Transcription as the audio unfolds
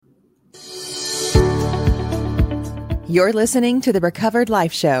You're listening to the Recovered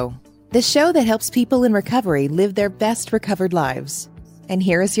Life Show, the show that helps people in recovery live their best recovered lives. And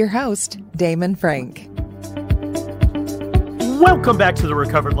here is your host, Damon Frank. Welcome back to the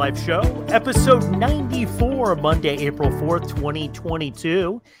Recovered Life Show, episode 94, Monday, April 4th,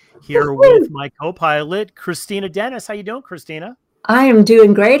 2022. Here with my co-pilot, Christina Dennis. How you doing, Christina? I am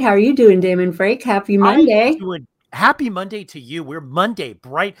doing great. How are you doing, Damon Frank? Happy Monday. Happy Monday to you. We're Monday,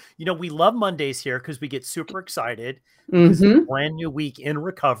 bright. You know, we love Mondays here because we get super excited. It's a brand new week in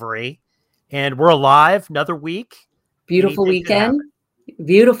recovery, and we're alive. Another week. Beautiful weekend.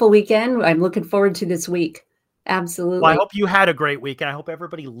 Beautiful weekend. I'm looking forward to this week. Absolutely. Well, I hope you had a great weekend. I hope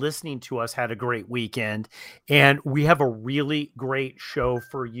everybody listening to us had a great weekend. And we have a really great show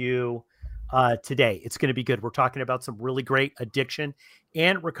for you today. It's going to be good. We're talking about some really great addiction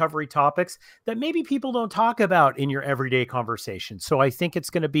and recovery topics that maybe people don't talk about in your everyday conversation. So I think it's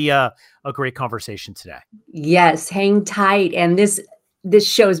going to be a great conversation today. Yes, hang tight. And this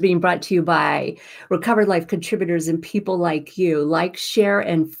show is being brought to you by Recovered Life contributors and people like you. Like, share,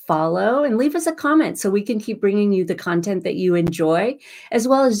 and follow, and leave us a comment so we can keep bringing you the content that you enjoy, as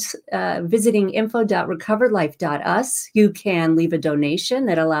well as visiting info.recoveredlife.us. You can leave a donation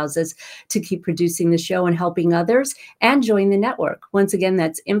that allows us to keep producing the show and helping others, and join the network. Once again,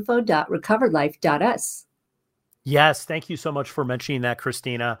 that's info.recoveredlife.us. Yes, thank you so much for mentioning that,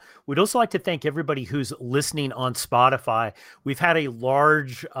 Christina. We'd also like to thank everybody who's listening on Spotify. We've had a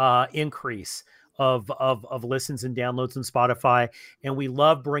large increase of listens and downloads on Spotify, and we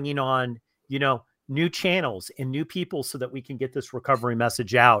love bringing on, new channels and new people so that we can get this recovery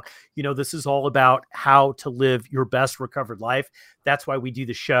message out. This is all about how to live your best recovered life. That's why we do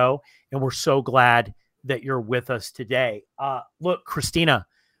the show, and we're so glad that you're with us today. Look, Christina,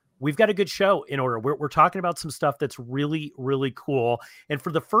 we've got a good show in order. We're talking about some stuff that's really, really cool. And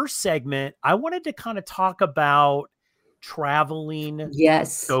for the first segment, I wanted to kind of talk about traveling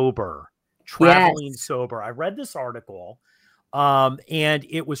sober. Sober. I read this article, and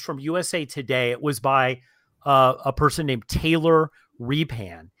it was from USA Today. It was by a person named Taylor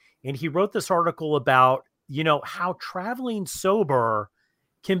Repan. And he wrote this article about, how traveling sober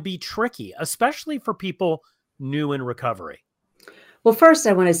can be tricky, especially for people new in recovery. Well, first,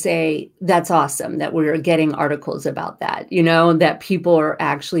 I want to say that's awesome that we're getting articles about that, that people are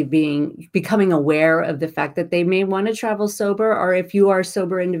actually becoming aware of the fact that they may want to travel sober, or if you are a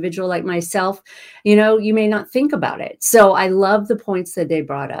sober individual like myself, you may not think about it. So I love the points that they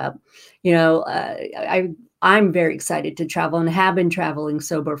brought up. I'm very excited to travel and have been traveling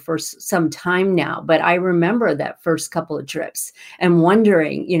sober for some time now. But I remember that first couple of trips and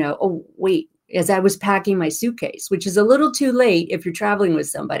wondering, as I was packing my suitcase, which is a little too late if you're traveling with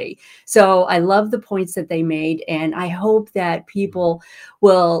somebody. So I love the points that they made. And I hope that people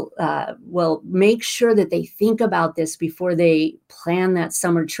will make sure that they think about this before they plan that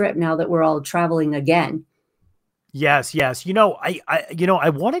summer trip now that we're all traveling again. Yes. I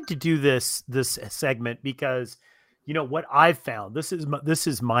wanted to do this segment because, what I've found, this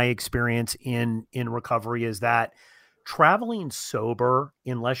is my experience in recovery, is that traveling sober,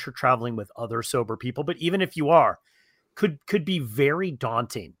 unless you're traveling with other sober people, but even if you are, could be very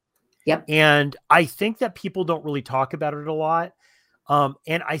daunting. Yep. And I think that people don't really talk about it a lot.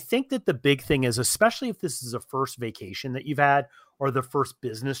 And I think that the big thing is, especially if this is a first vacation that you've had, or the first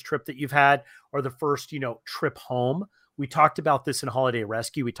business trip that you've had, or the first, trip home. We talked about this in Holiday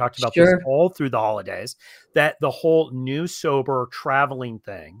Rescue. We talked about this all through the holidays, that the whole new sober traveling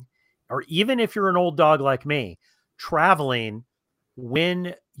thing, or even if you're an old dog like me, traveling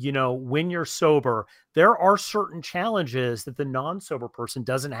when you're sober, there are certain challenges that the non-sober person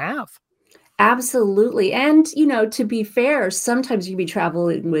doesn't have. Absolutely. And, to be fair, sometimes you be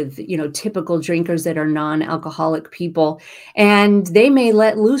traveling with, typical drinkers that are non-alcoholic people, and they may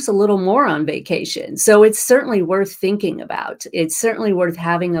let loose a little more on vacation. So it's certainly worth thinking about. It's certainly worth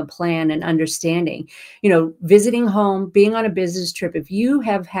having a plan and understanding, visiting home, being on a business trip. If you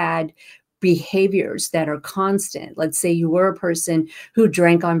have had behaviors that are constant. Let's say you were a person who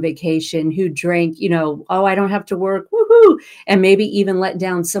drank on vacation, who drank, I don't have to work, woohoo, and maybe even let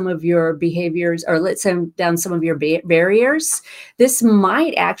down some of your behaviors or down some of your barriers. This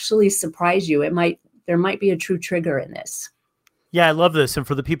might actually surprise you. There might be a true trigger in this. Yeah, I love this. And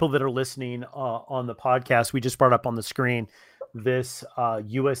for the people that are listening on the podcast, we just brought up on the screen this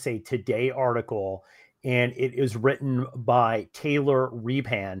USA Today article, and it is written by Taylor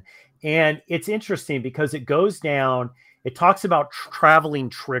Repan. And it's interesting because it goes down, it talks about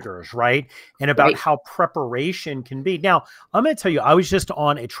traveling triggers, right? And about how preparation can be. Now, I'm going to tell you, I was just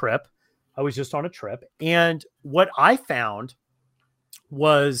on a trip. And what I found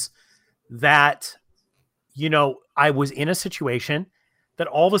was that, I was in a situation that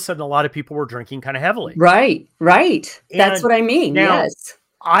all of a sudden a lot of people were drinking kind of heavily. Right. That's And what I mean. now Yes.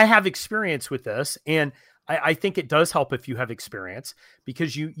 I have experience with this, and I think it does help if you have experience,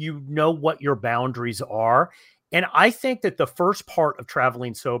 because you know what your boundaries are. And I think that the first part of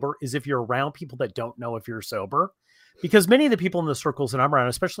traveling sober is if you're around people that don't know if you're sober, because many of the people in the circles that I'm around,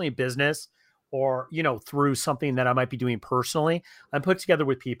 especially in business or, through something that I might be doing personally, I'm put together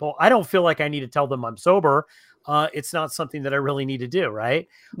with people. I don't feel like I need to tell them I'm sober. It's not something that I really need to do. Right.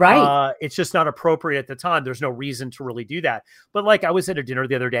 Right. It's just not appropriate at the time. There's no reason to really do that. But like, I was at a dinner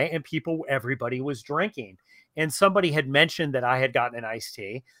the other day and everybody was drinking, and somebody had mentioned that I had gotten an iced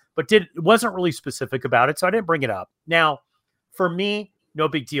tea, but wasn't really specific about it. So I didn't bring it up. Now, for me, no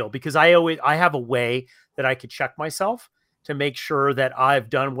big deal, because I have a way that I could check myself to make sure that I've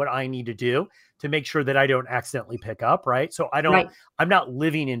done what I need to do to make sure that I don't accidentally pick up. Right. So I'm not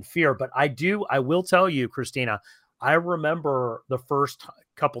living in fear, but I will tell you, Christina, I remember the first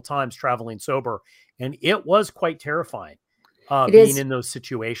couple times traveling sober, and it was quite terrifying being in those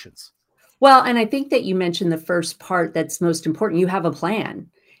situations. Well, and I think that you mentioned the first part that's most important. You have a plan.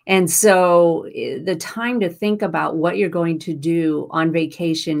 And so the time to think about what you're going to do on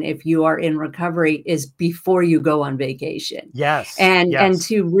vacation, if you are in recovery, is before you go on vacation. Yes. And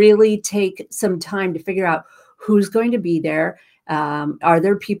to really take some time to figure out who's going to be there. Are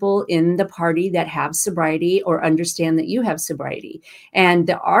there people in the party that have sobriety or understand that you have sobriety? And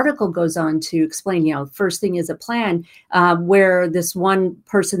the article goes on to explain, first thing is a plan, where this one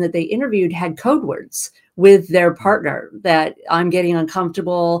person that they interviewed had code words with their partner that I'm getting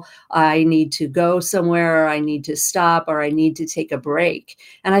uncomfortable, I need to go somewhere, I need to stop, or I need to take a break.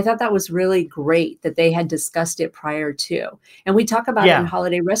 And I thought that was really great that they had discussed it prior to. And we talk about it in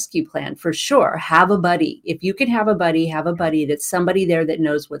Holiday Rescue Plan for sure. Have a buddy. If you can have a buddy that's somebody there that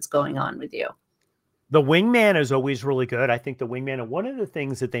knows what's going on with you. The wingman is always really good. I think the wingman, and one of the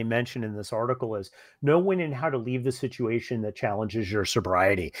things that they mention in this article is know when and how to leave the situation that challenges your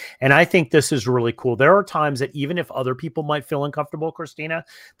sobriety. And I think this is really cool. There are times that even if other people might feel uncomfortable, Christina,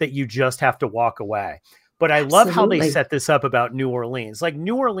 that you just have to walk away. But I love how they set this up about New Orleans. Like,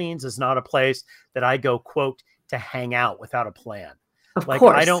 New Orleans is not a place that I go, quote, to hang out without a plan. Of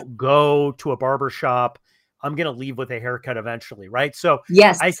course. I don't go to a barbershop. I'm going to leave with a haircut eventually. Right. So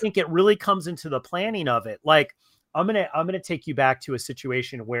yes, I think it really comes into the planning of it. Like, I'm going to take you back to a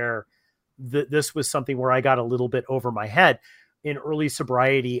situation where this was something where I got a little bit over my head. In early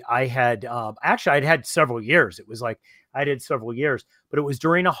sobriety, I had, I'd had several years. It was like, I did several years, but it was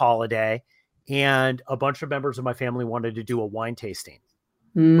during a holiday, and a bunch of members of my family wanted to do a wine tasting.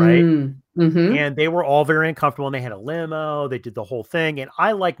 Right. Mm-hmm. And they were all very uncomfortable, and they had a limo. They did the whole thing. And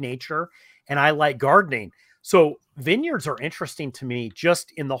I like nature and I like gardening. So vineyards are interesting to me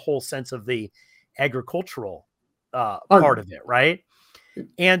just in the whole sense of the agricultural part of it. Right.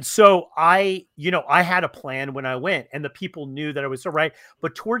 And so I had a plan when I went, and the people knew that I was so right.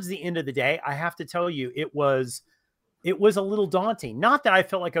 But towards the end of the day, I have to tell you, it was a little daunting. Not that I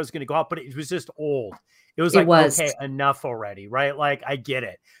felt like I was going to go out, but it was just old. It was like, okay, enough already. Right. Like, I get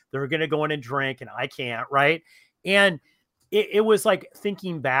it. They're going to go in and drink and I can't. Right. And it was like,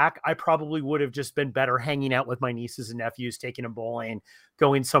 thinking back, I probably would have just been better hanging out with my nieces and nephews, taking them bowling,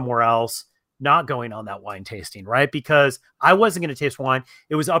 going somewhere else, not going on that wine tasting, right? Because I wasn't going to taste wine.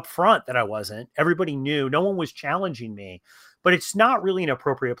 It was upfront that I wasn't. Everybody knew. No one was challenging me, but it's not really an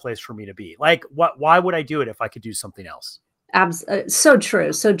appropriate place for me to be. Like, why would I do it if I could do something else? So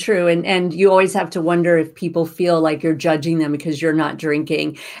true. So true. And you always have to wonder if people feel like you're judging them because you're not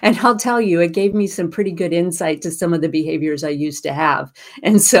drinking. And I'll tell you, it gave me some pretty good insight to some of the behaviors I used to have.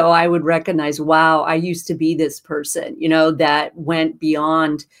 And so I would recognize, wow, I used to be this person, that went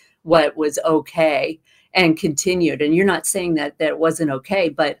beyond what was okay and continued. And you're not saying that wasn't okay,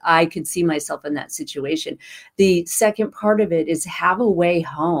 but I could see myself in that situation. The second part of it is have a way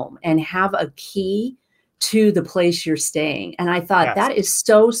home and have a key to the place you're staying. And I thought that is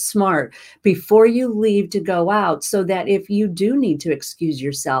so smart before you leave to go out, so that if you do need to excuse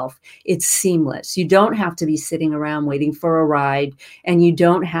yourself, it's seamless. You don't have to be sitting around waiting for a ride, and you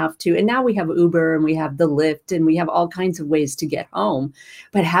don't have to. And now we have Uber and we have the Lyft and we have all kinds of ways to get home.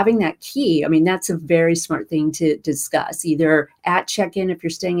 But having that key, I mean, that's a very smart thing to discuss, either at check-in if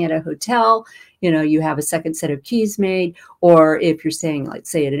you're staying at a hotel, you have a second set of keys made, or if you're staying,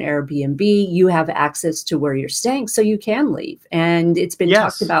 let's say, at an Airbnb, you have access to where you're staying so you can leave. And it's been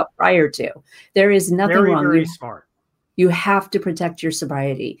talked about prior to. There is nothing wrong. Very smart. You have to protect your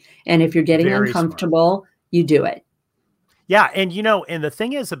sobriety. And if you're getting uncomfortable, you do it. Yeah. And, and the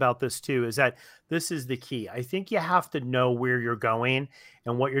thing is about this too, is that this is the key. I think you have to know where you're going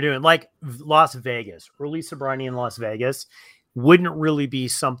and what you're doing. Like Las Vegas, early sobriety in Las Vegas wouldn't really be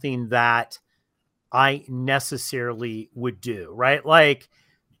something that I necessarily would do, right? Like,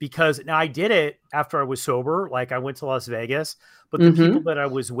 because now I did it after I was sober. Like I went to Las Vegas, but the people that I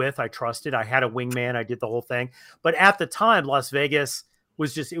was with, I trusted. I had a wingman. I did the whole thing. But at the time, Las Vegas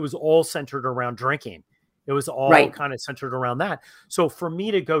it was all centered around drinking. It was all kind of centered around that. So for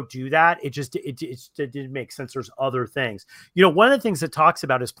me to go do that, it didn't make sense. There's other things. One of the things it talks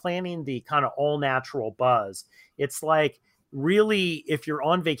about is planning the kind of all natural buzz. It's like, really, if you're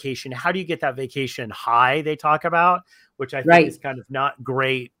on vacation, how do you get that vacation high they talk about, which I think is kind of not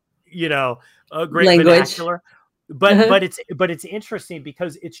great, a great language. Vernacular. But it's interesting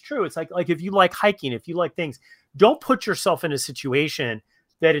because it's true. It's like if you like hiking, if you like things, don't put yourself in a situation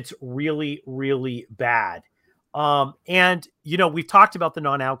that it's really, really bad. And we've talked about the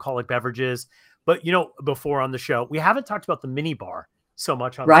non-alcoholic beverages, but before on the show, we haven't talked about the mini bar so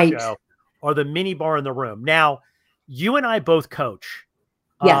much on the show, or the mini bar in the room. Now, you and I both coach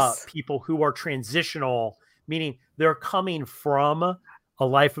people who are transitional, meaning they're coming from a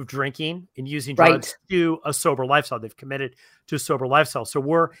life of drinking and using drugs to a sober lifestyle. They've committed to a sober lifestyle. So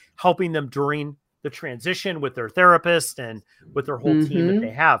we're helping them during the transition with their therapist and with their whole team that they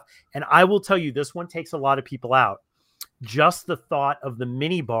have. And I will tell you, this one takes a lot of people out. Just the thought of the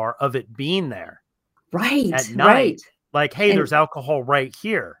mini bar, of it being there at night, like, hey, there's alcohol right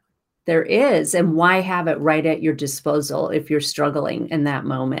here. There is. And why have it right at your disposal if you're struggling in that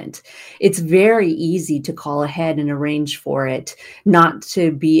moment? It's very easy to call ahead and arrange for it not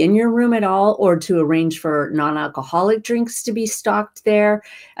to be in your room at all, or to arrange for non-alcoholic drinks to be stocked there.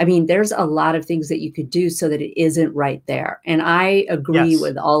 I mean, there's a lot of things that you could do so that it isn't right there. And I agree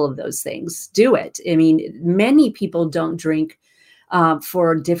with all of those things. Do it. I mean, many people don't drink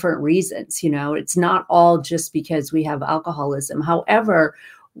for different reasons. It's not all just because we have alcoholism. However,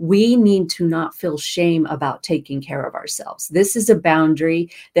 we need to not feel shame about taking care of ourselves. This is a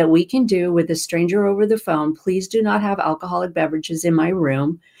boundary that we can do with a stranger over the phone. Please do not have alcoholic beverages in my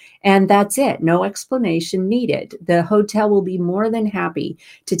room. And that's it. No explanation needed. The hotel will be more than happy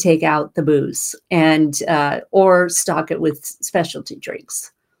to take out the booze and or stock it with specialty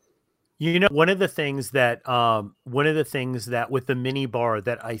drinks. One of the things that with the mini bar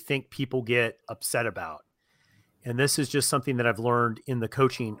that I think people get upset about, and this is just something that I've learned on the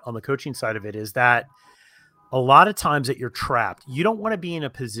coaching side of it, is that a lot of times that you're trapped. You don't want to be in a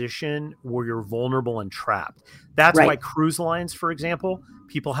position where you're vulnerable and trapped. That's why cruise lines, for example,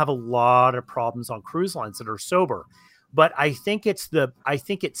 people have a lot of problems on cruise lines that are sober. But I think it's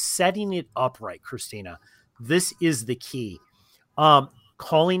setting it up right, Christina. This is the key.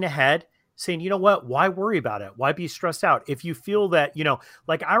 Calling ahead, saying, you know what, why worry about it? Why be stressed out? If you feel that,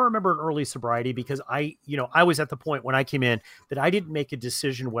 like I remember in early sobriety, because I was at the point when I came in that I didn't make a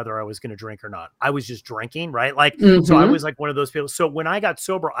decision whether I was going to drink or not. I was just drinking, right? Like, so I was like one of those people. So when I got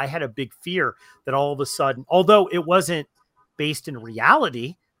sober, I had a big fear that all of a sudden, although it wasn't based in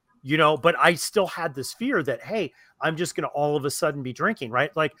reality, but I still had this fear that, hey, I'm just going to all of a sudden be drinking,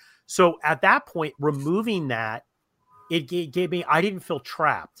 right? Like, so at that point, removing that, it gave me, I didn't feel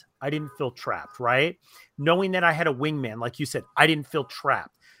trapped. Right? Knowing that I had a wingman, like you said, I didn't feel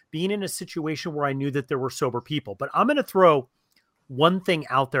trapped. Being in a situation where I knew that there were sober people. But I'm going to throw one thing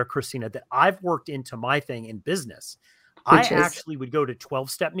out there, Christina, that I've worked into my thing in business. I actually would go to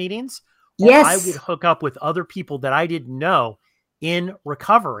 12-step meetings. Or I would hook up with other people that I didn't know in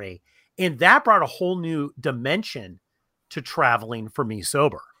recovery. And that brought a whole new dimension to traveling for me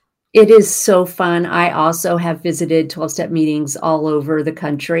sober. It is so fun. I also have visited 12-step meetings all over the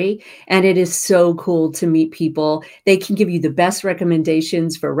country, and it is so cool to meet people. They can give you the best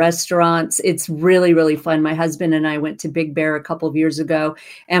recommendations for restaurants. It's really, really fun. My husband and I went to Big Bear a couple of years ago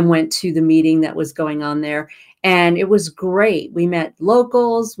and went to the meeting that was going on there. And it was great. We met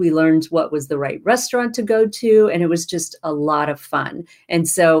locals. We learned what was the right restaurant to go to. And it was just a lot of fun. And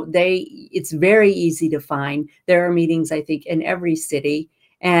so it's very easy to find. There are meetings, I think, in every city.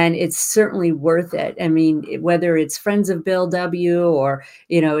 And it's certainly worth it. I mean, whether it's Friends of Bill W. or,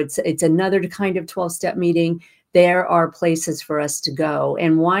 it's another kind of 12-step meeting, there are places for us to go.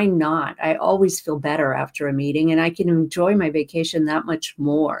 And why not? I always feel better after a meeting, and I can enjoy my vacation that much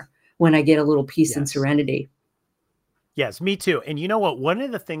more when I get a little peace and serenity. Yes, me too. And you know what? One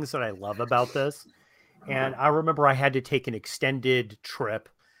of the things that I love about this, and I remember I had to take an extended trip.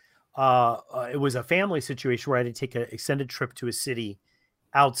 It was a family situation where I had to take an extended trip to a city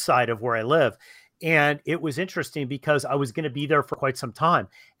outside of where I live. And it was interesting because I was going to be there for quite some time.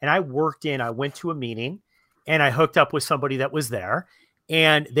 And I went to a meeting, and I hooked up with somebody that was there,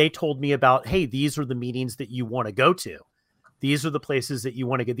 and they told me about, hey, these are the meetings that you want to go to. These are the places that you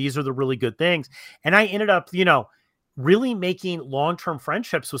want to get. These are the really good things. And I ended up, really making long-term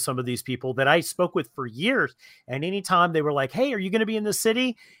friendships with some of these people that I spoke with for years. And anytime they were like, hey, are you going to be in the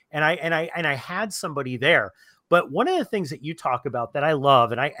city? And I had somebody there. But one of the things that you talk about that I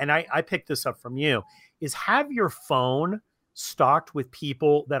love, and I picked this up from you, is have your phone stocked with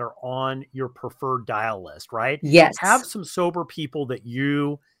people that are on your preferred dial list, right? Yes. Have some sober people that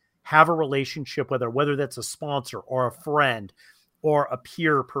you have a relationship with, whether that's a sponsor or a friend or a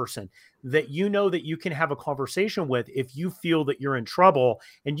peer person that you know that you can have a conversation with if you feel that you're in trouble,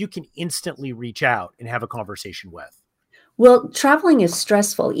 and you can instantly reach out and have a conversation with. Well, traveling is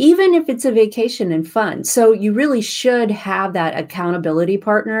stressful, even if it's a vacation and fun. So you really should have that accountability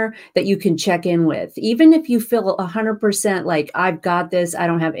partner that you can check in with. Even if you feel 100% like, I've got this, I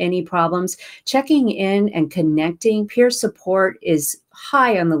don't have any problems, checking in and connecting, peer support is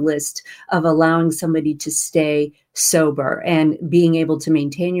high on the list of allowing somebody to stay sober and being able to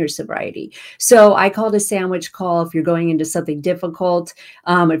maintain your sobriety. So I call it a sandwich call. If you're going into something difficult,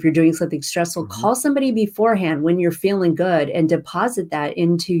 if you're doing something stressful, call somebody beforehand when you're feeling good and deposit that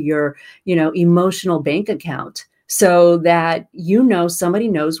into your, emotional bank account, so that somebody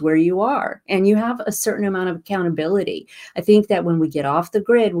knows where you are and you have a certain amount of accountability. I think that when we get off the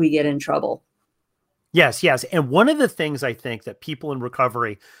grid, we get in trouble. Yes. And one of the things I think that people in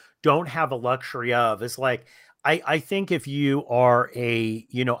recovery don't have a luxury of is like, I think if you are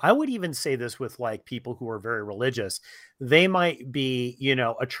I would even say this with like people who are very religious, they might be,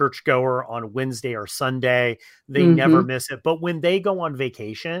 a churchgoer on Wednesday or Sunday. They never miss it. But when they go on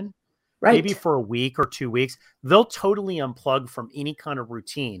vacation, maybe for a week or 2 weeks, they'll totally unplug from any kind of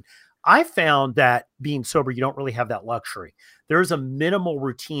routine. I found that being sober, you don't really have that luxury. There's a minimal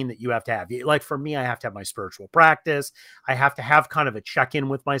routine that you have to have. Like for me, I have to have my spiritual practice. I have to have kind of a check-in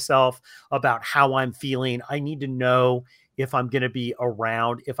with myself about how I'm feeling. I need to know if I'm going to be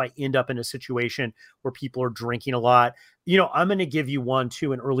around, if I end up in a situation where people are drinking a lot. I'm going to give you one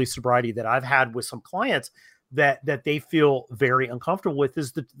too in early sobriety that I've had with some clients that they feel very uncomfortable with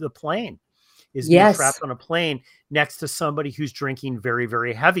is the plane. Is being trapped on a plane next to somebody who's drinking very,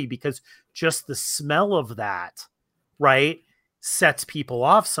 very heavy, because just the smell of that, right, sets people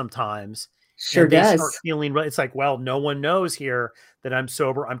off sometimes. Sure and they does. start feeling, it's like, well, no one knows here that I'm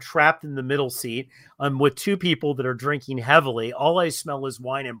sober. I'm trapped in the middle seat. I'm with two people that are drinking heavily. All I smell is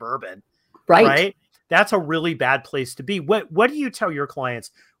wine and bourbon. Right? That's a really bad place to be. What do you tell your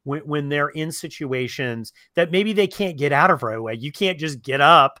clients when they're in situations that maybe they can't get out of right away? You can't just get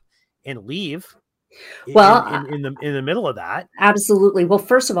up and leave in the middle of that. Absolutely. Well,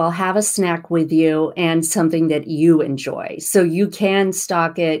 first of all, have a snack with you and something that you enjoy. So you can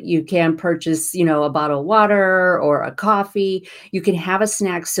stock it. You can purchase, a bottle of water or a coffee. You can have a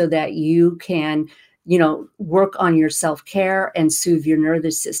snack so that you can, work on your self-care and soothe your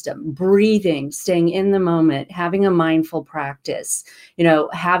nervous system, breathing, staying in the moment, having a mindful practice,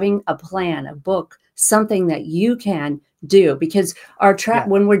 having a plan, a book, something that you can do, because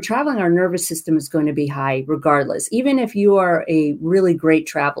when we're traveling, our nervous system is going to be high regardless, even if you are a really great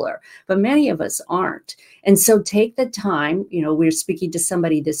traveler, but many of us aren't. And so take the time. We're speaking to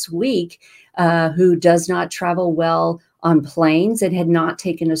somebody this week who does not travel well on planes and had not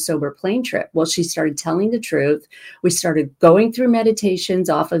taken a sober plane trip. Well, she started telling the truth. We started going through meditations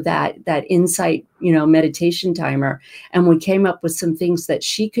off of that insight, meditation timer. And we came up with some things that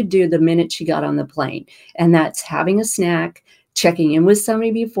she could do the minute she got on the plane. And that's having a snack, checking in with somebody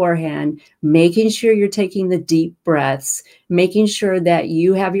beforehand, making sure you're taking the deep breaths, making sure that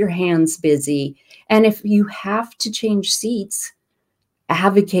you have your hands busy. And if you have to change seats,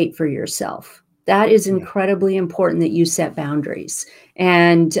 advocate for yourself. That is incredibly important, that you set boundaries.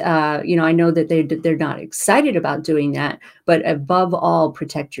 And, I know that they're not excited about doing that, but above all,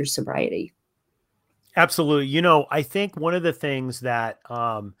 protect your sobriety. Absolutely. I think one of the things that,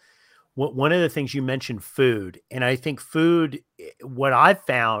 one of the things you mentioned, food, and I think food, what I've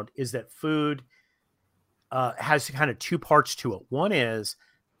found is that food has kind of two parts to it. One is,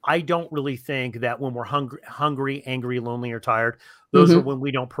 I don't really think that when we're hungry, angry, lonely, or tired, those are when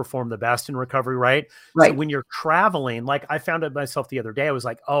we don't perform the best in recovery, right? So when you're traveling, like I found it myself the other day, I was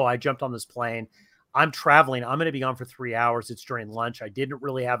like, oh, I jumped on this plane. I'm traveling. I'm going to be gone for 3 hours. It's during lunch. I didn't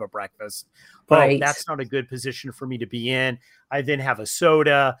really have a breakfast. Oh, that's not a good position for me to be in. I then have a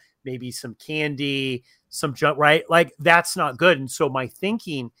soda, maybe some candy, some junk, right? Like that's not good. And so my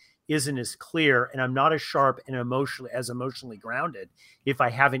thinking isn't as clear, and I'm not as sharp and emotionally grounded if I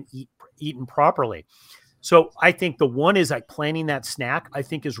haven't eaten properly. So I think the one is like planning that snack, I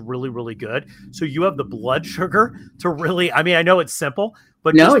think is really, really good. So you have the blood sugar to really, I mean, I know it's simple,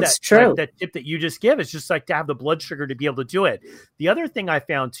 but No, just it's true. that tip that you just give is just like to have the blood sugar to be able to do it. The other thing I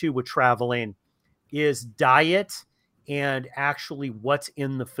found too with traveling is diet and actually what's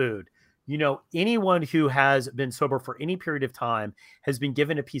in the food. You know, anyone who has been sober for any period of time has been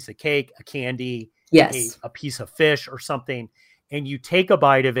given a piece of cake, a candy, Yes. a piece of fish or something, and you take a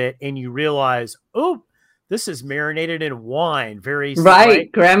bite of it and you realize, oh, this is marinated in wine, right?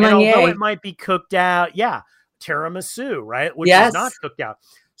 Creme And although it Marnier. might be cooked out, tiramisu, right? Which is not Yes. cooked out.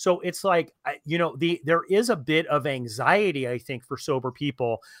 So it's like, you know, there is a bit of anxiety, I think, for sober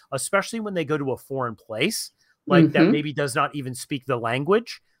people, especially when they go to a foreign place, like that maybe does not even speak their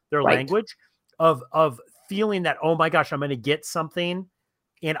Right. language of feeling that, oh my gosh, I'm going to get something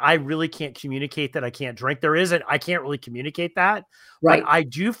and I really can't communicate that I can't drink. I can't really communicate that. But Right. I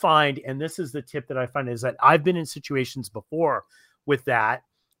do find, and this is the tip that I find, is that I've been in situations before with that.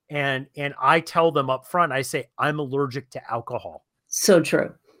 And I tell them up front, I say, I'm allergic to alcohol. So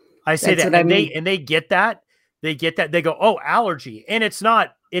true. I say That's that, what I and mean. they get that. They get that. They go, oh, allergy. And it's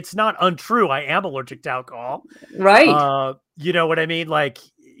not untrue. I am allergic to alcohol. Right. You know what I mean? Like,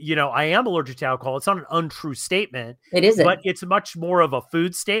 you know, I am allergic to alcohol. It's not an untrue statement, It but isn't. it's much more of a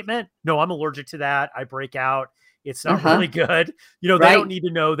food statement. No, I'm allergic to that. I break out. It's not Uh-huh. really good. You know, they don't Right. need to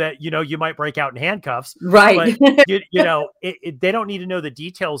know that, you know, you might break out in handcuffs, but Right. you know, they don't need to know the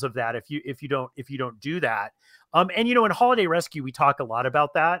details of that if you don't do that. And you know, in Holiday Rescue, we talk a lot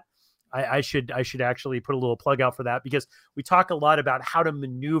about that. I should actually put a little plug out for that because we talk a lot about how to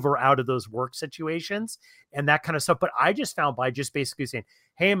maneuver out of those work situations and that kind of stuff. But I just found by just basically saying,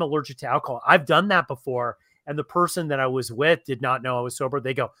 hey, I'm allergic to alcohol. I've done that before. And the person that I was with did not know I was sober.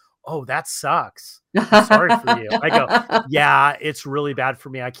 They go, oh, that sucks. I'm sorry for you. I go, yeah, it's really bad for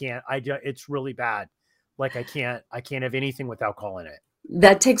me. It's really bad. Like I can't have anything with alcohol in it.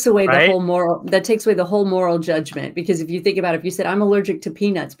 That takes away the Right. whole moral judgment, because if you think about it, if you said, "I'm allergic to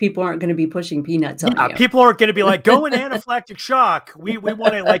peanuts," people aren't gonna be pushing peanuts on Yeah. you. People aren't going to be like, go in anaphylactic shock. We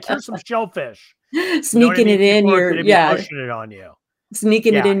want to like, here's some shellfish. You know what I Sneaking mean? it in People aren't your going to be pushing it on you.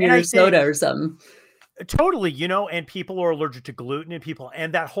 sneaking it Yeah. in And I your think soda or something. totally, you know, and people are allergic to gluten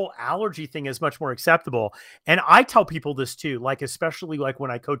and that whole allergy thing is much more acceptable. And I tell people this too, like, especially like when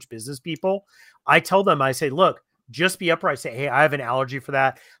I coach business people, I tell them, I say, look, just be upright. Say, hey, I have an allergy for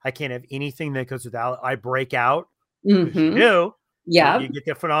that. I can't have anything that goes without. I break out because you Mhm. do. Yeah. You get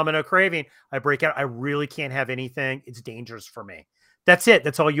the phenomenon of craving. I break out. I really can't have anything. It's dangerous for me. That's it.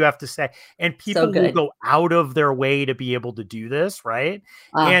 That's all you have to say. And So people will good. go out of their way to be able to do this, right?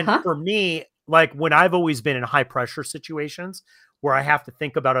 And Uh-huh. for me, like when I've always been in high pressure situations where I have to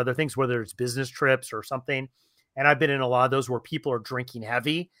think about other things, whether it's business trips or something, and I've been in a lot of those where people are drinking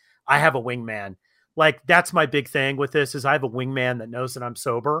heavy, I have a wingman. Like that's my big thing with this is I have a wingman that knows that I'm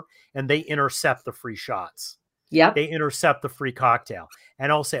sober and they intercept the free shots. Yep. They intercept the free cocktail. And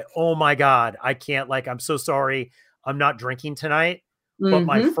I'll say, oh my God, I can't, like, I'm so sorry. I'm not drinking tonight. But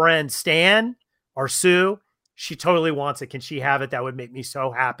my Mhm. friend Stan or Sue, she totally wants it. Can she have it? That would make me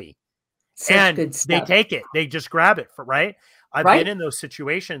so happy. Such And good they stuff. take it. They just grab it for right. I've been Right? in those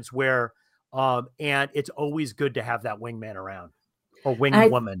situations where and it's always good to have that wingman around or wing I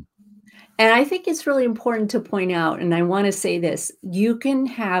woman. And I think it's really important to point out, and I want to say this,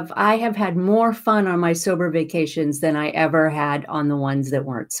 I have had more fun on my sober vacations than I ever had on the ones that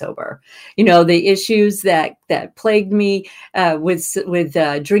weren't sober. You know, the issues that plagued me with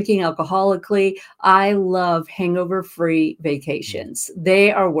drinking alcoholically, I love hangover-free vacations.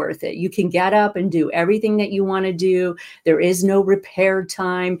 They are worth it. You can get up and do everything that you want to do. There is no repair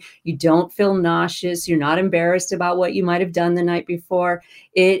time. You don't feel nauseous. You're not embarrassed about what you might have done the night before.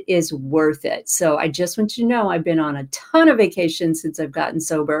 It is worth it. So I just want you to know I've been on a ton of vacations since I've gotten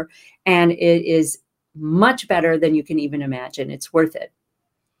sober, and it is much better than you can even imagine. It's worth it.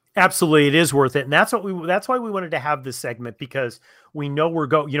 Absolutely, it is worth it, and that's why we wanted to have this segment because we know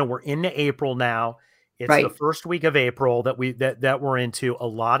we're into April now. It's the Right. first week of April that we're into. A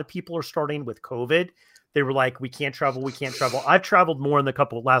lot of people are starting with COVID. They were like, we can't travel, we can't travel. I've traveled more in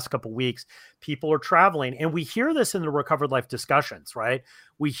the last couple weeks. People are traveling, and we hear this in the Recovered Life discussions, right?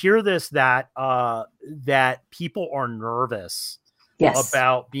 We hear this that people are nervous Yes.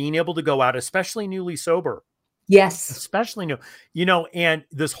 about being able to go out, especially newly sober. Yes. Especially new, and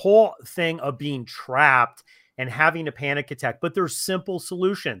this whole thing of being trapped and having a panic attack, but there's simple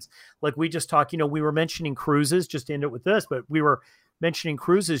solutions. Like we just talked, we were mentioning cruises, just to end it with this, but we were mentioning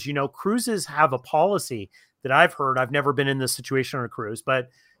cruises. Cruises have a policy that I've heard. I've never been in this situation on a cruise, but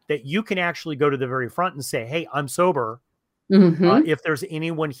that you can actually go to the very front and say, hey, I'm sober. Mhm. If there's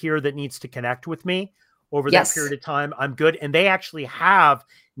anyone here that needs to connect with me, over that Yes. period of time, I'm good. And they actually have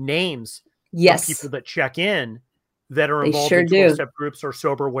names of Yes. people that check in that are They involved sure in do. 12-step groups or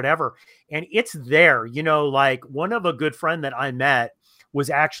sober, whatever. And it's there, like one of a good friend that I met was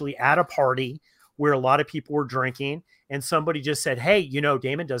actually at a party where a lot of people were drinking, and somebody just said, hey,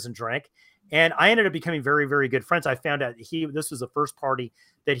 Damon doesn't drink. And I ended up becoming very, very good friends. I found out this was the first party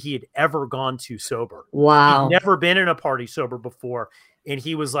that he had ever gone to sober. Wow. He'd never been in a party sober before. And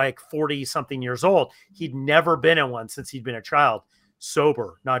he was like 40 something years old. He'd never been in one since he'd been a child,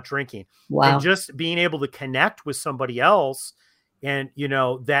 sober, not drinking. Wow. And just being able to connect with somebody else and,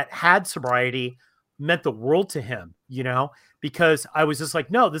 that had sobriety meant the world to him, because I was just like,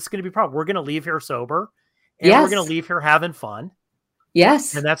 no, this is going to be a problem. We're going to leave here sober and we're going to leave here having fun.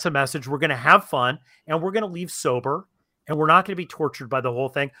 Yes. And that's a message. We're going to have fun and we're going to leave sober and we're not going to be tortured by the whole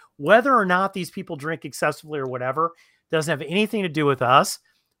thing. Whether or not these people drink excessively or whatever doesn't have anything to do with us.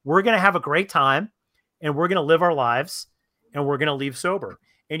 We're going to have a great time and we're going to live our lives and we're going to leave sober.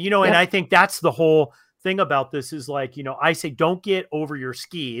 And, and I think that's the whole thing about this is like, I say, don't get over your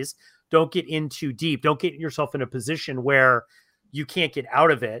skis. Don't get in too deep. Don't get yourself in a position where you can't get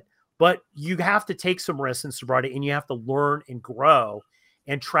out of it. But you have to take some risks in sobriety and you have to learn and grow.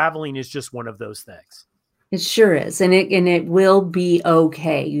 And traveling is just one of those things. It sure is. And it will be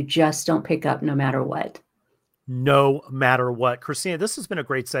okay. You just don't pick up no matter what. No matter what. Christina, this has been a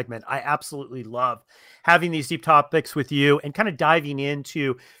great segment. I absolutely love having these deep topics with you and kind of diving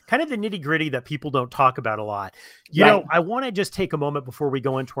into kind of the nitty gritty that people don't talk about a lot. I want to just take a moment before we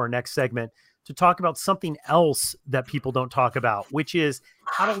go into our next segment to talk about something else that people don't talk about, which is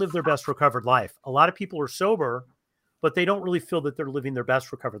how to live their best recovered life. A lot of people are sober, but they don't really feel that they're living their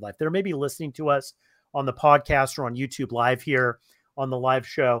best recovered life. They're maybe listening to us on the podcast or on YouTube live here on the live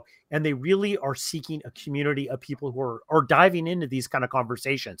show, and they really are seeking a community of people who are diving into these kind of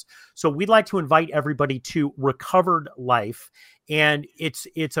conversations. So we'd like to invite everybody to Recovered Life, and it's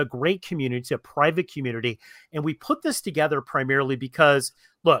a great community. It's a private community, and we put this together primarily because,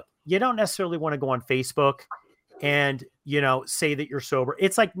 look, you don't necessarily want to go on Facebook and, say that you're sober.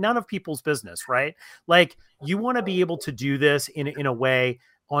 It's like none of people's business, right? Like you want to be able to do this in a way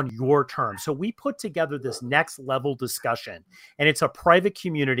on your terms. So we put together this next level discussion, and it's a private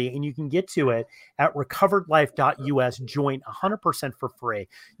community, and you can get to it at recoveredlife.us. Join 100% for free.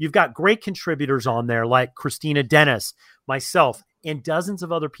 You've got great contributors on there like Christina Dennis, myself, and dozens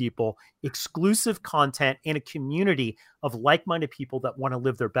of other people, exclusive content, and a community of like-minded people that want to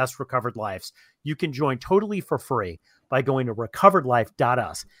live their best recovered lives. You can join totally for free by going to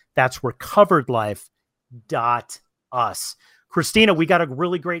recoveredlife.us. That's recoveredlife.us. Christina, we got a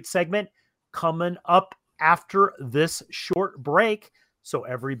really great segment coming up after this short break. So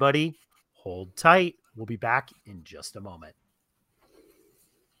everybody hold tight. We'll be back in just a moment.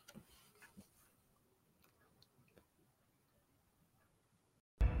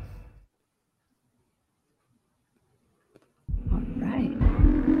 All right.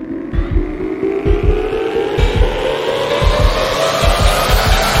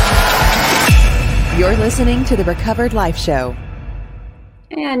 You're listening to the Recovered Life Show.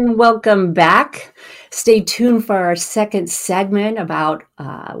 And welcome back. Stay tuned for our second segment about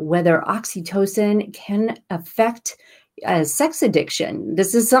whether oxytocin can affect sex addiction.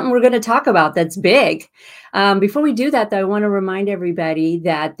 This is something we're going to talk about that's big. Before we do that, though, I want to remind everybody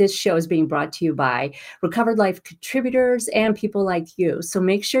that this show is being brought to you by Recovered Life contributors and people like you. So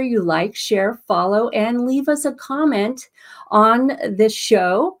make sure you like, share, follow, and leave us a comment on this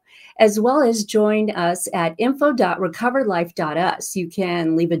show, as well as join us at info.recoveredlife.us. You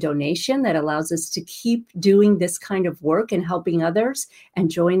can leave a donation that allows us to keep doing this kind of work and helping others, and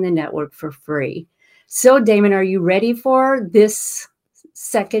join the network for free. So, Damon, are you ready for this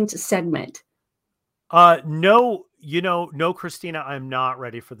second segment? No, Christina, I'm not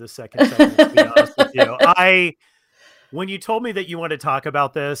ready for this second segment, to be honest with you. When you told me that you want to talk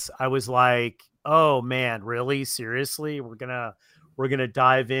about this, I was like, oh man, really? Seriously? We're going to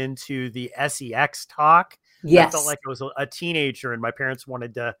dive into the sex talk. Yes. I felt like I was a teenager and my parents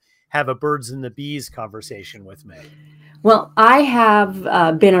wanted to have a birds and the bees conversation with me. Well, I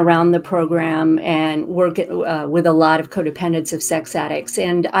have been around the program and work with a lot of codependents of sex addicts.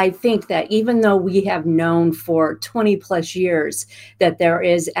 And I think that even though we have known for 20 plus years that there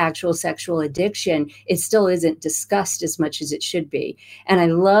is actual sexual addiction, it still isn't discussed as much as it should be. And I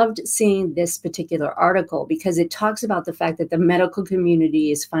loved seeing this particular article because it talks about the fact that the medical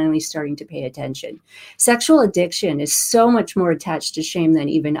community is finally starting to pay attention. Sexual addiction is so much more attached to shame than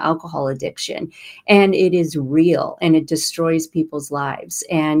even alcohol addiction. And it is real, and it destroys people's lives.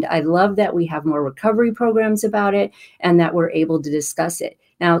 And I love that we have more recovery programs about it and that we're able to discuss it.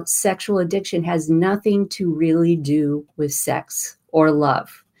 Now, sexual addiction has nothing to really do with sex or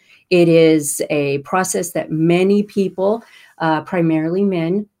love. It is a process that many people, primarily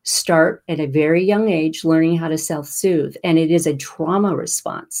men, start at a very young age learning how to self-soothe, and it is a trauma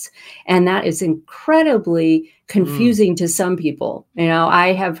response. And that is incredibly confusing to some people.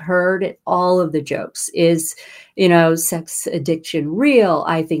 I have heard all of the jokes. Is, sex addiction real?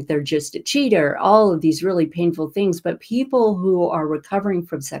 I think they're just a cheater. All of these really painful things. But people who are recovering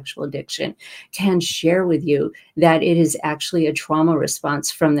from sexual addiction can share with you that it is actually a trauma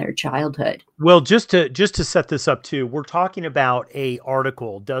response from their childhood. Well, just to set this up too, we're talking about a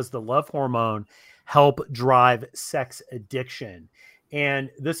article, Does the Love Hormone Help Drive Sex Addiction? And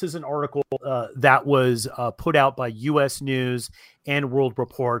this is an article that was put out by U.S. News and World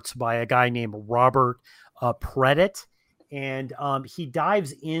Reports by a guy named Robert Predit. And he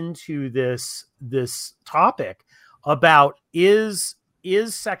dives into this topic about is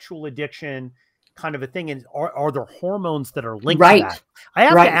sexual addiction kind of a thing, and are there hormones that are linked to that? I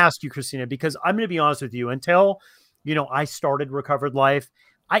have to ask you, Christina, because I'm going to be honest with you. Until I started Recovered Life,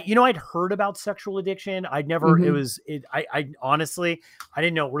 I'd heard about sexual addiction. I'd never. I honestly, I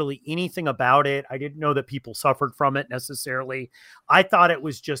didn't know really anything about it. I didn't know that people suffered from it necessarily. I thought it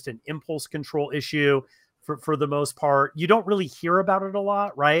was just an impulse control issue for the most part. You don't really hear about it a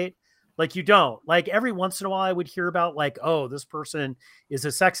lot, right? Like you don't. Like every once in a while I would hear about like, oh, this person is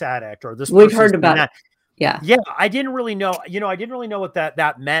a sex addict, or this we've heard about that. Yeah. I didn't really know, I didn't really know what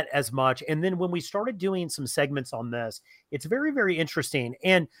that meant as much. And then when we started doing some segments on this, it's very, very interesting.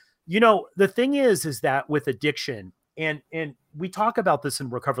 And, the thing is that with addiction, and we talk about this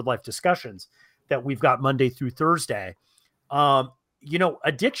in Recovered Life discussions that we've got Monday through Thursday.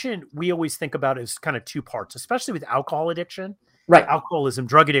 Addiction, we always think about as kind of two parts, especially with alcohol addiction. Right. Alcoholism,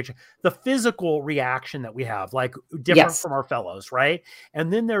 drug addiction, the physical reaction that we have, like different from our fellows. Right.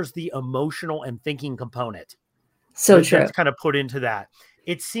 And then there's the emotional and thinking component. So true. That's kind of put into that.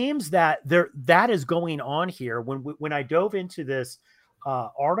 It seems that that is going on here. When I dove into this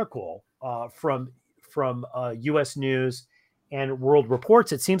article from U.S. News and World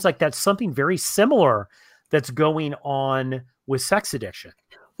Reports, it seems like that's something very similar that's going on with sex addiction.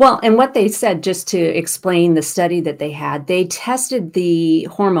 Well, and what they said, just to explain the study that they had, they tested the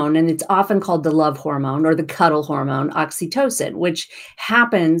hormone, and it's often called the love hormone or the cuddle hormone, oxytocin, which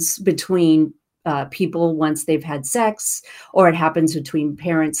happens between people once they've had sex, or it happens between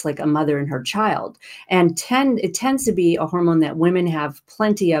parents, like a mother and her child. And it tends to be a hormone that women have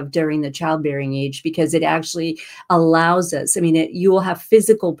plenty of during the childbearing age, because it actually allows us, you will have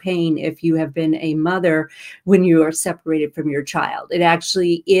physical pain if you have been a mother when you are separated from your child. It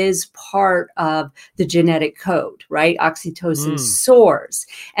actually is part of the genetic code, right? Oxytocin soars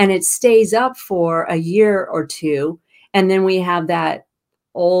and it stays up for a year or two. And then we have that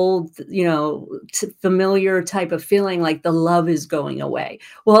old, familiar type of feeling like the love is going away.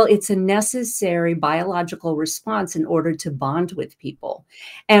 Well, it's a necessary biological response in order to bond with people.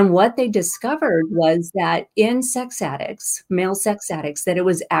 And what they discovered was that in sex addicts, male sex addicts, that it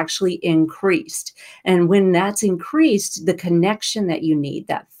was actually increased. And when that's increased, the connection that you need,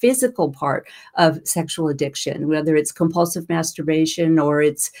 that physical part of sexual addiction, whether it's compulsive masturbation or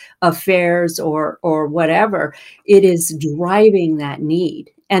it's affairs or whatever, it is driving that need.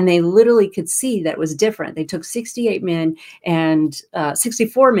 And they literally could see that it was different. They took 68 men and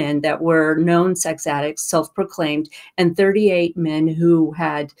 64 men that were known sex addicts, self-proclaimed, and 38 men who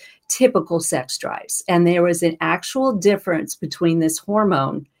had typical sex drives. And there was an actual difference between this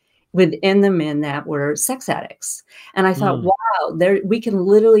hormone within the men that were sex addicts. And I thought, wow, we can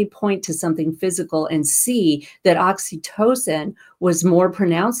literally point to something physical and see that oxytocin was more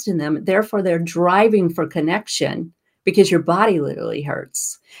pronounced in them. Therefore, they're driving for connection, because your body literally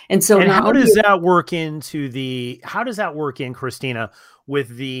hurts. And so how does that work in, Christina,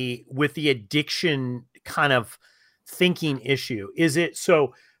 with the addiction kind of thinking issue? Is it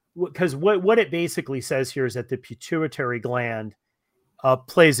so, because what it basically says here is that the pituitary gland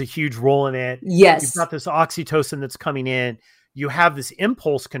plays a huge role in it. Yes. You've got this oxytocin that's coming in. You have this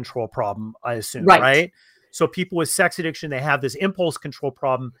impulse control problem, I assume, right? So people with sex addiction, they have this impulse control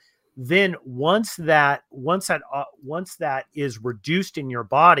problem. Then once that is reduced in your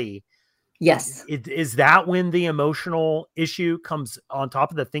body, yes, is that when the emotional issue comes on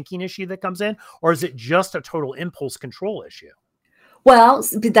top of the thinking issue that comes in, or is it just a total impulse control issue? Well,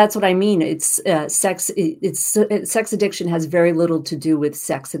 that's what I mean. It's sex. Sex addiction has very little to do with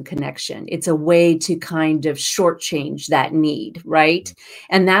sex and connection. It's a way to kind of shortchange that need, right?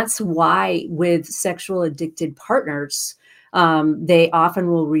 And that's why with sexual addicted partners, They often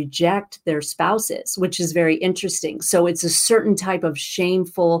will reject their spouses, which is very interesting. So it's a certain type of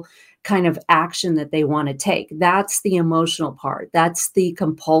shameful kind of action that they want to take. That's the emotional part. That's the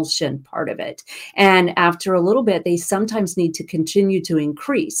compulsion part of it. And after a little bit, they sometimes need to continue to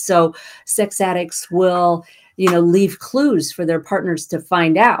increase. So sex addicts will, leave clues for their partners to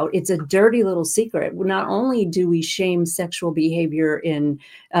find out. It's a dirty little secret. Not only do we shame sexual behavior in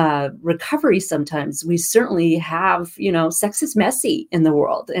recovery sometimes, we certainly have, sex is messy in the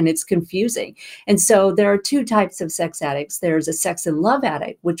world and it's confusing. And so there are two types of sex addicts. There's a sex and love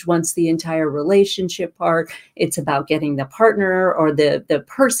addict, which wants the entire relationship part. It's about getting the partner or the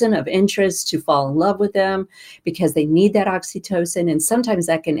person of interest to fall in love with them because they need that oxytocin. And sometimes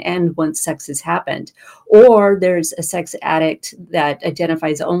that can end once sex has happened. Or there's a sex addict that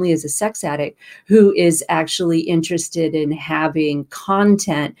identifies only as a sex addict who is actually interested in having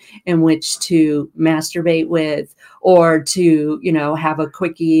content in which to masturbate with or to, have a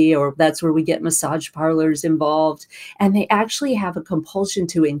quickie, or that's where we get massage parlors involved. And they actually have a compulsion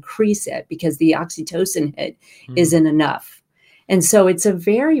to increase it because the oxytocin hit isn't enough. And so it's a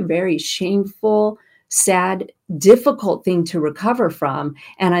very, very shameful, sad, difficult thing to recover from.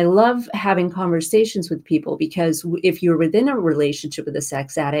 And I love having conversations with people because if you're within a relationship with a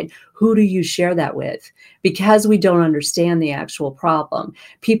sex addict, who do you share that with? Because we don't understand the actual problem.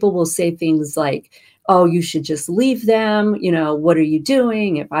 People will say things like, oh, you should just leave them. What are you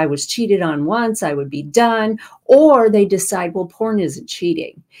doing? If I was cheated on once, I would be done. Or they decide, well, porn isn't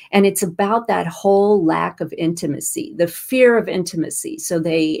cheating. And it's about that whole lack of intimacy, the fear of intimacy. So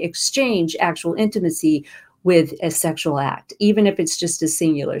they exchange actual intimacy with a sexual act, even if it's just a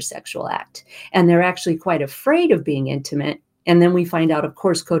singular sexual act. And they're actually quite afraid of being intimate. And then we find out, of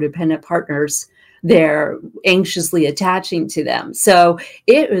course, codependent partners, they're anxiously attaching to them. So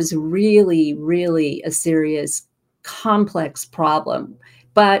it was really, really a serious, complex problem.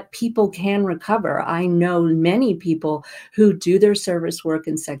 But people can recover. I know many people who do their service work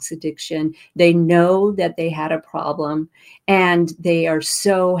in sex addiction. They know that they had a problem and they are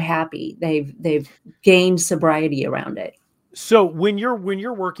so happy. They've gained sobriety around it. So when you're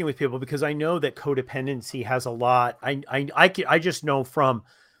working with people, because I know that codependency has a lot, I just know from,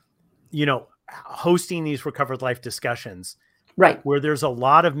 hosting these recovered life discussions, right, where there's a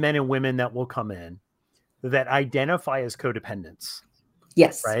lot of men and women that will come in that identify as codependents.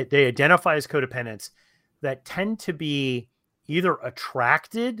 Yes. Right. They identify as codependents that tend to be either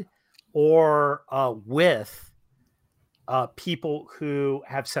attracted or with people who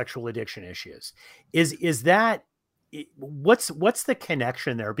have sexual addiction issues. Is that what's the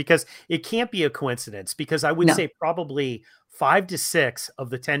connection there? Because it can't be a coincidence, because I would say probably 5 to 6 of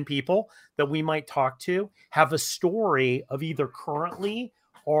the 10 people that we might talk to have a story of either currently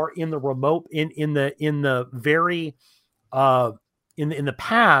or in the remote, in the very, in the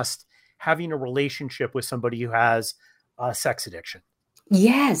past, having a relationship with somebody who has a sex addiction.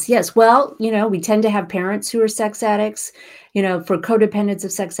 Yes, yes. Well, we tend to have parents who are sex addicts. For codependents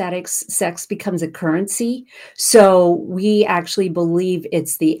of sex addicts, sex becomes a currency. So we actually believe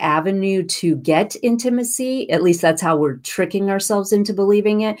it's the avenue to get intimacy. At least that's how we're tricking ourselves into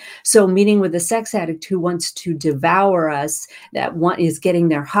believing it. So meeting with a sex addict who wants to devour us, that one is getting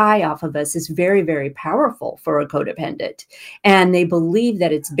their high off of us, is very, very powerful for a codependent. And they believe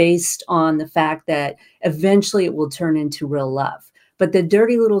that it's based on the fact that eventually it will turn into real love. But the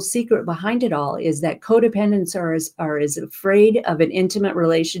dirty little secret behind it all is that codependents are as afraid of an intimate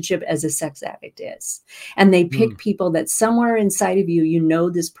relationship as a sex addict is. And they pick people that somewhere inside of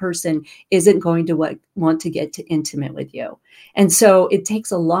you, this person isn't going to want to get to intimate with you. And so it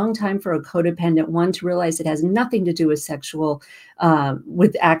takes a long time for a codependent one to realize it has nothing to do with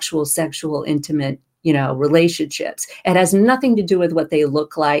with actual sexual intimate relationships. It has nothing to do with what they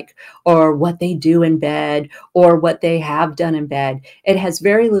look like or what they do in bed or what they have done in bed. It has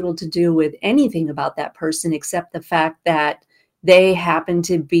very little to do with anything about that person except the fact that they happen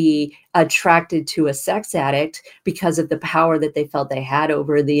to be attracted to a sex addict because of the power that they felt they had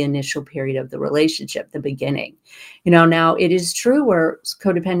over the initial period of the relationship, the beginning. Now it is true where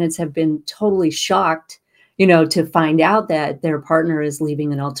codependents have been totally shocked, to find out that their partner is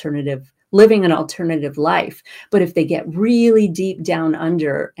living an alternative life. But if they get really deep down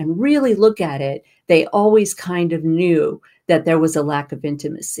under and really look at it, they always kind of knew that there was a lack of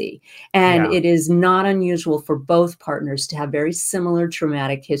intimacy. And it is not unusual for both partners to have very similar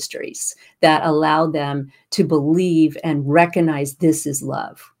traumatic histories that allow them to believe and recognize this is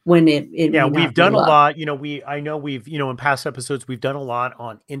love when it we've done a lot. I know we've, in past episodes, we've done a lot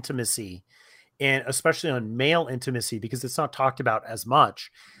on intimacy, and especially on male intimacy, because it's not talked about as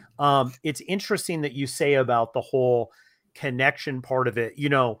much. It's interesting that you say about the whole, connection part of it,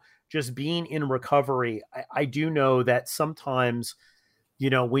 just being in recovery, I do know that sometimes,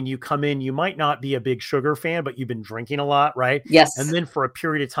 when you come in, you might not be a big sugar fan, but you've been drinking a lot, right? And Yes. then for a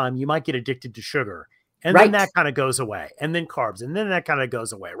period of time, you might get addicted to sugar. And then Right. that kind of goes away. And then carbs. And then that kind of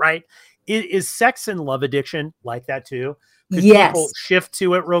goes away, right? Is sex and love addiction like that too? Could people Yes. shift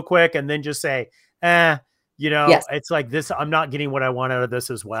to it real quick and then just say, Yes. it's like this, I'm not getting what I want out of this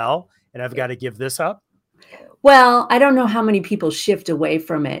as well, and I've got to give this up? Well, I don't know how many people shift away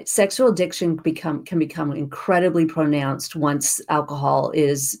from it. Sexual addiction can become incredibly pronounced once alcohol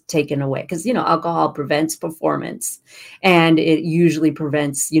is taken away, because alcohol prevents performance, and it usually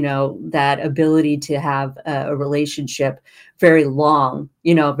prevents that ability to have a relationship very long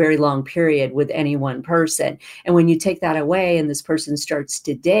period with any one person. And when you take that away and this person starts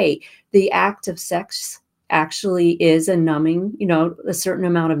to date, the act of sex actually is a numbing, a certain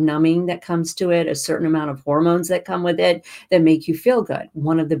amount of numbing that comes to it, a certain amount of hormones that come with it that make you feel good.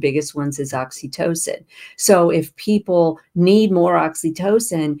 One of the biggest ones is oxytocin. So if people need more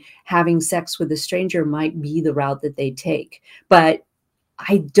oxytocin, having sex with a stranger might be the route that they take. But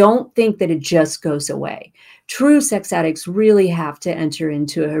I don't think that it just goes away. True sex addicts really have to enter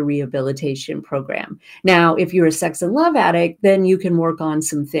into a rehabilitation program. Now, if you're a sex and love addict, then you can work on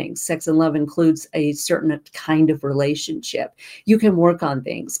some things. Sex and love includes a certain kind of relationship. You can work on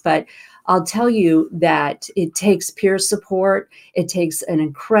things, but I'll tell you that it takes peer support. It takes an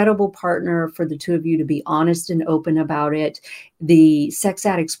incredible partner for the two of you to be honest and open about it. The sex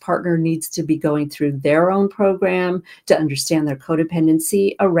addict's partner needs to be going through their own program to understand their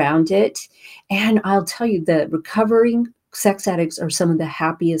codependency around it. And I'll tell you that recovering sex addicts are some of the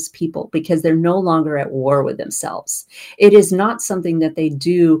happiest people because they're no longer at war with themselves. It is not something that they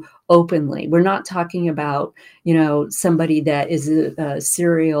do openly. We're not talking about, somebody that is a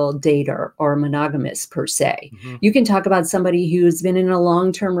serial dater or monogamous per se. Mm-hmm. You can talk about somebody who's been in a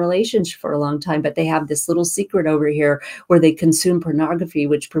long-term relationship for a long time, but they have this little secret over here where they consume pornography,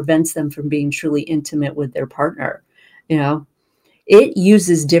 which prevents them from being truly intimate with their partner. It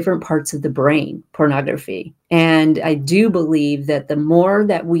uses different parts of the brain, pornography. And I do believe that the more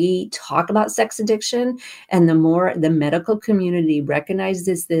that we talk about sex addiction and the more the medical community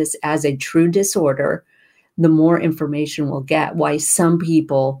recognizes this as a true disorder, the more information we'll get why some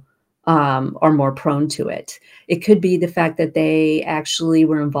people are more prone to it. It could be the fact that they actually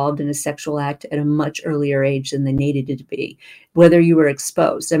were involved in a sexual act at a much earlier age than they needed it to be, whether you were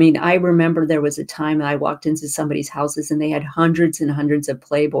exposed. I mean, I remember there was a time I walked into somebody's houses and they had hundreds and hundreds of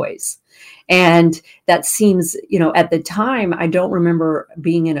Playboys. And that seems, at the time, I don't remember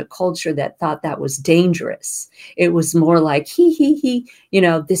being in a culture that thought that was dangerous. It was more like,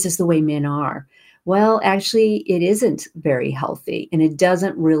 this is the way men are. Well, actually, it isn't very healthy, and it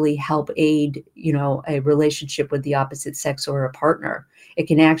doesn't really help aid, a relationship with the opposite sex or a partner. It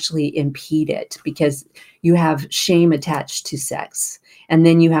can actually impede it because you have shame attached to sex. And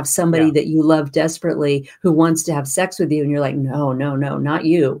then you have somebody that you love desperately who wants to have sex with you, and you're like, no, not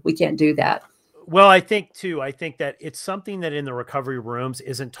you. We can't do that. Well, I think that it's something that in the recovery rooms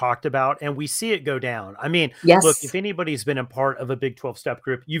isn't talked about, and we see it go down. I mean, Yes. Look, if anybody's been a part of a big 12-step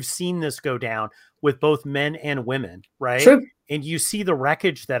group, you've seen this go down with both men and women, right? True. And you see the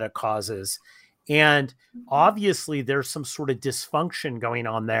wreckage that it causes. And obviously there's some sort of dysfunction going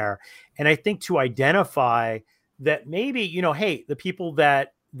on there. And I think to identify that maybe, hey, the people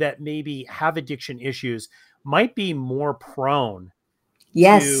that maybe have addiction issues might be more prone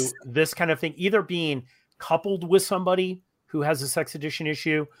to this kind of thing, either being coupled with somebody who has a sex addiction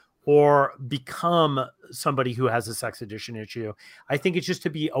issue or become somebody who has a sex addiction issue. I think it's just to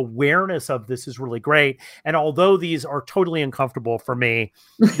be awareness of this is really great. And although these are totally uncomfortable for me,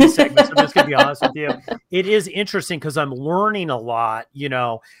 these segments, I'm just going to be honest with you, it is interesting because I'm learning a lot,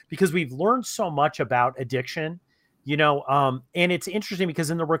 because we've learned so much about addiction, and it's interesting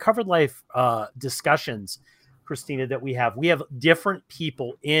because in the Recovered Life discussions, Christina, that we have different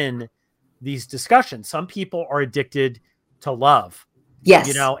people in these discussions. Some people are addicted to love.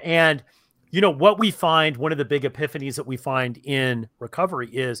 Yes. And what we find, one of the big epiphanies that we find in recovery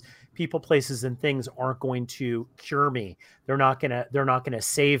is people, places, and things aren't going to cure me. They're not going to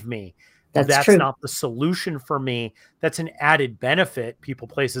save me. That's true. Not the solution for me. That's an added benefit, people,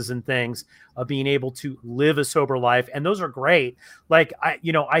 places, and things, of being able to live a sober life. And those are great. Like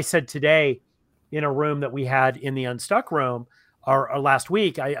I said today in a room that we had in the Unstuck room, or last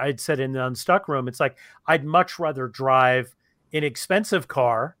week, I'd said in the Unstuck room, it's like, I'd much rather drive an expensive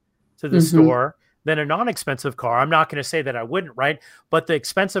car to the store than a non-expensive car. I'm not going to say that I wouldn't, right? But the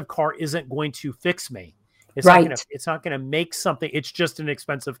expensive car isn't going to fix me. It's Right. it's not going to make something. It's just an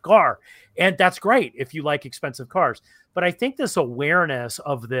expensive car. And that's great if you like expensive cars. But I think this awareness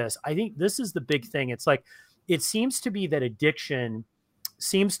of this, I think this is the big thing. It's like, it seems to be that addiction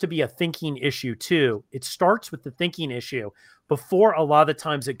seems to be a thinking issue too. It starts with the thinking issue before a lot of the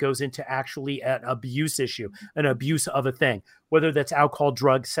times it goes into actually an abuse issue, an abuse of a thing, whether that's alcohol,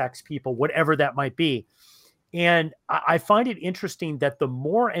 drugs, sex, people, whatever that might be. And I find it interesting that the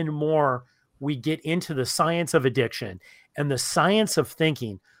more and more we get into the science of addiction and the science of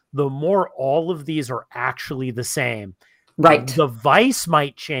thinking, the more all of these are actually the same. Right. The vice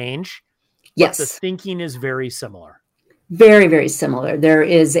might change, but Yes. the thinking is very similar. Very, very similar. There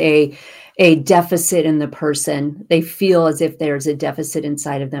is a deficit in the person. They feel as if there's a deficit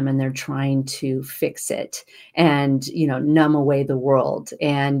inside of them and they're trying to fix it and, numb away the world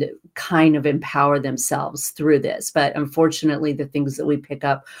and kind of empower themselves through this. But unfortunately, the things that we pick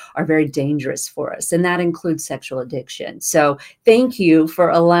up are very dangerous for us. And that includes sexual addiction. So thank you for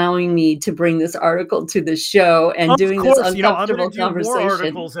allowing me to bring this article to the show and doing this uncomfortable I'm conversation. Do more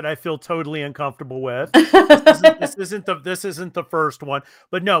articles that I feel totally uncomfortable with. This isn't the first one,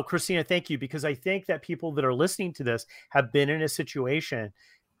 but no, Christina, thank you, because I think that people that are listening to this have been in a situation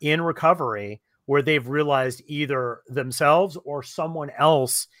in recovery where they've realized either themselves or someone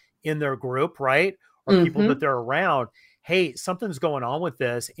else in their group, right? Or people that they're around, hey, something's going on with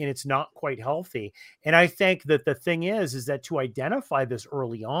this and it's not quite healthy. And I think that the thing is that to identify this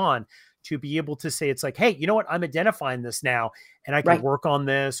early on, to be able to say, it's like, hey, you know what? I'm identifying this now and I can work on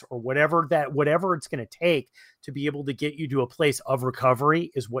this or whatever it's going to take to be able to get you to a place of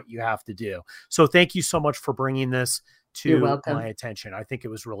recovery is what you have to do. So thank you so much for bringing this to my attention. I think it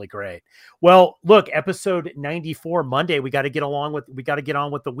was really great. Well, look, episode 94 Monday, we got to get on with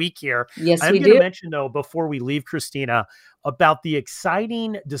the week here. Yes, I'm we going do. to mention though, before we leave, Christina, about the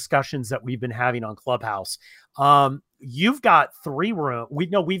exciting discussions that we've been having on Clubhouse. You've got 3 rooms.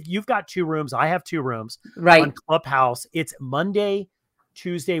 You've got 2 rooms. I have 2 rooms on Clubhouse. It's Monday,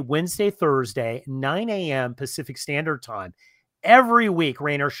 Tuesday, Wednesday, Thursday, 9 a.m. Pacific Standard Time. Every week,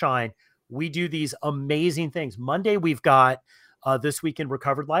 rain or shine, we do these amazing things. Monday, we've got This Week in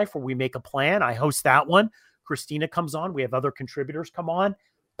Recovered Life, where we make a plan. I host that one. Christina comes on. We have other contributors come on.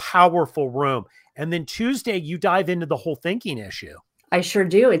 Powerful room. And then Tuesday, you dive into the whole thinking issue. I sure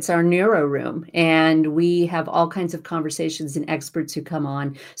do. It's our neuro room. And we have all kinds of conversations and experts who come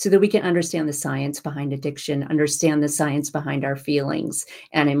on so that we can understand the science behind addiction, understand the science behind our feelings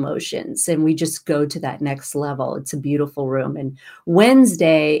and emotions. And we just go to that next level. It's a beautiful room. And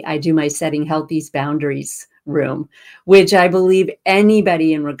Wednesday, I do my Setting Healthy Boundaries room, which I believe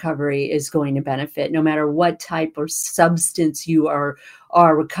anybody in recovery is going to benefit, no matter what type of substance you are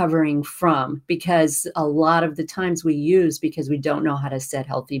recovering from, because a lot of the times we use because we don't know how to set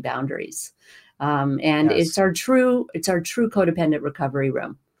healthy boundaries. It's our true codependent recovery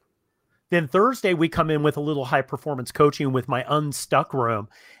room. Then Thursday, we come in with a little high performance coaching with my Unstuck room.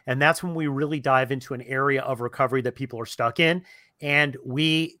 And that's when we really dive into an area of recovery that people are stuck in. And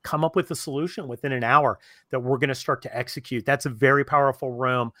we come up with a solution within an hour that we're going to start to execute. That's a very powerful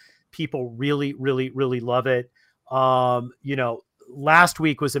room. People really, really, really love it. Last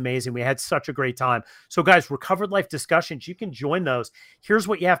week was amazing. We had such a great time. So guys, Recovered Life discussions, you can join those. Here's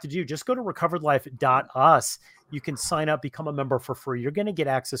what you have to do. Just go to recoveredlife.us. You can sign up, become a member for free. You're going to get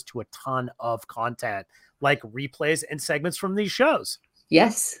access to a ton of content like replays and segments from these shows.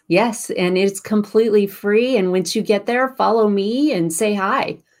 Yes. And it's completely free. And once you get there, follow me and say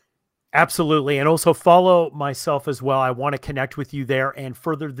hi. Absolutely. And also follow myself as well. I want to connect with you there and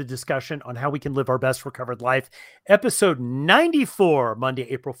further the discussion on how we can live our best recovered life. Episode 94, Monday,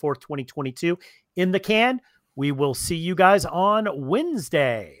 April 4th, 2022 in the can. We will see you guys on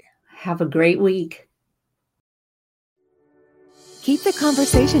Wednesday. Have a great week. Keep the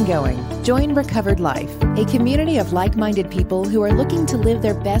conversation going. Join Recovered Life, a community of like-minded people who are looking to live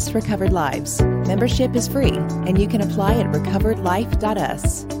their best recovered lives. Membership is free, and you can apply at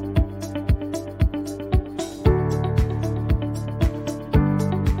recoveredlife.us.